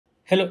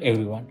Hello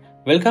everyone,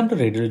 welcome to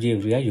Radiology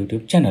Everywhere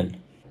YouTube channel.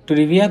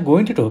 Today we are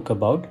going to talk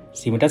about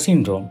Scimitar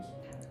syndrome.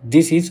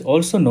 This is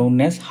also known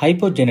as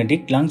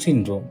hypogenetic lung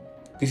syndrome.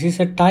 This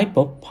is a type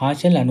of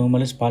partial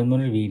anomalous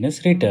pulmonary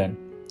venous return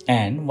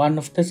and one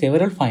of the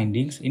several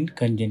findings in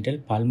congenital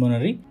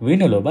pulmonary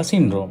vein-lobar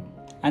syndrome.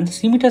 And the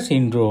Scimitar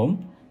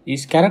syndrome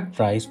is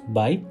characterized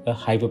by a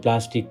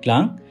hypoplastic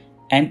lung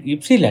and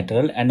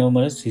ipsilateral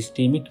anomalous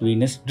systemic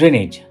venous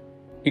drainage.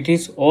 It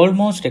is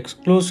almost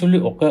exclusively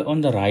occur on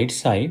the right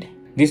side.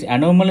 This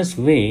anomalous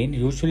vein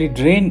usually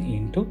drain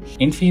into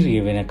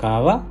inferior vena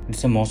cava,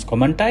 it's the most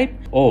common type,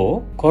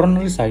 or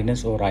coronary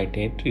sinus or right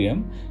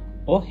atrium,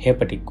 or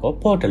hepatic or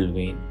portal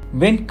vein.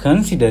 When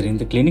considering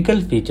the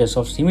clinical features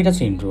of Scimitar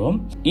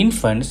syndrome,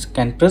 infants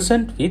can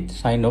present with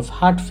sign of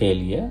heart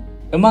failure.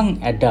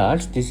 Among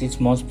adults, this is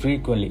most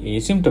frequently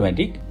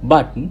asymptomatic,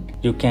 but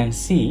you can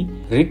see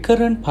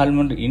recurrent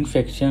pulmonary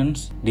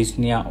infections,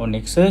 dyspnea on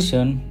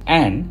exertion,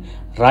 and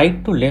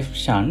right to left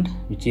shunt,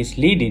 which is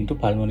leading to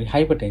pulmonary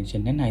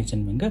hypertension and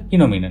Eisenmenger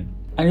phenomenon.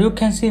 And you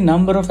can see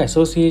number of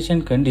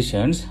association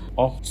conditions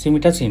of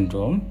Scimitar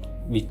syndrome,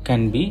 which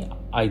can be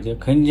either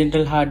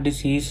congenital heart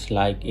disease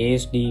like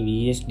ASD,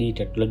 VSD,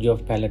 tetralogy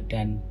of palate,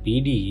 and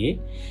PDA,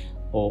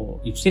 or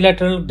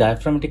ipsilateral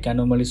diaphragmatic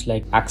anomalies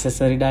like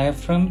accessory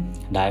diaphragm,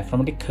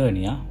 diaphragmatic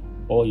hernia,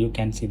 or you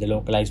can see the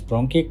localized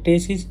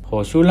bronchiectasis,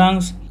 horseshoe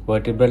lungs,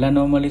 vertebral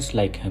anomalies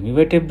like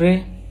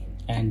hemivertebrae,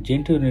 and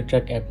genitourinary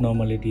tract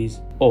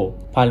abnormalities or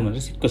pulmonary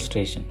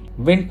sequestration.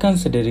 When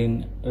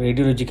considering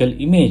radiological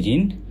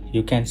imaging,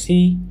 you can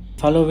see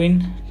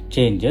following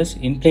changes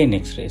in plain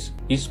X-rays.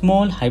 A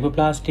small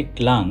hypoplastic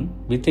lung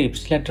with the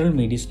ipsilateral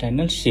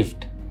mediastinal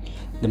shift.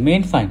 The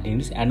main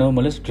finding is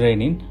anomalous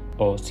draining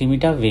or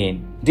Scimitar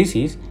vein. This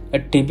is a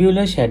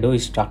tubular shadow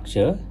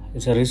structure.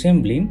 It's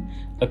resembling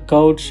a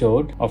curved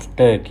short of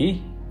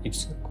turkey.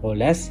 It's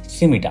called as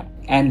Scimitar.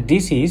 And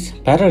this is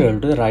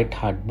parallel to the right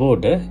heart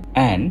border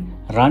and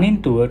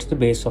running towards the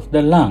base of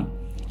the lung.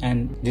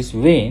 And this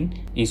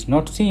vein is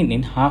not seen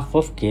in half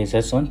of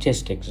cases on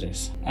chest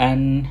X-rays.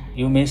 And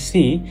you may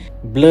see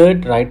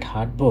blurred right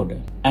heart border.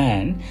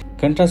 And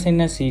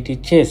contrastinous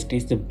CT chest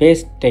is the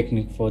best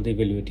technique for the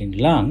evaluating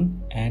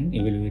lung and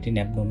evaluating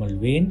abnormal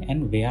vein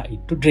and where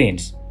it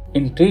drains.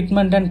 In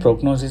treatment and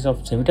prognosis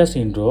of Scimitar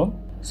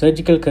syndrome,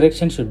 surgical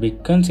correction should be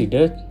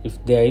considered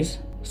if there is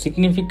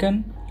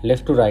significant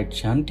left to right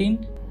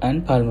shunting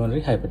and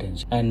pulmonary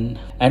hypertension. And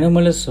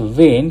anomalous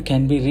vein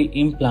can be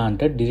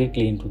re-implanted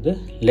directly into the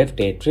left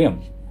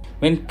atrium.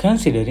 When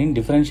considering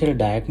differential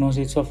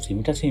diagnosis of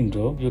Scimitar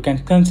syndrome, you can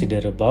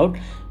consider about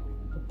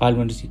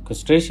pulmonary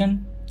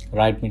sequestration,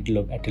 right middle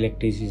lobe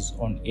atelectasis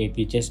on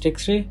AP chest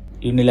X-ray,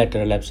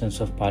 unilateral absence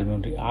of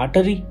pulmonary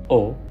artery,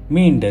 or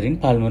meandering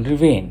pulmonary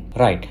vein.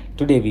 Right,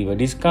 today we will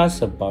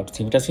discuss about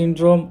Scimitar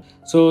syndrome.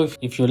 So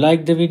if you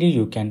like the video,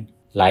 you can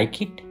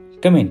like it,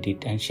 comment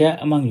it, and share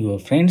among your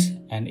friends.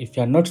 And if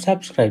you are not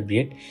subscribed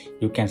yet,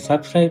 you can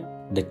subscribe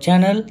the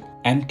channel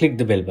and click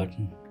the bell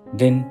button.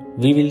 Then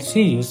we will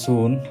see you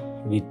soon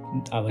with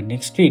our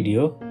next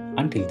video.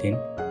 Until then,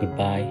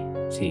 goodbye.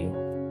 See you.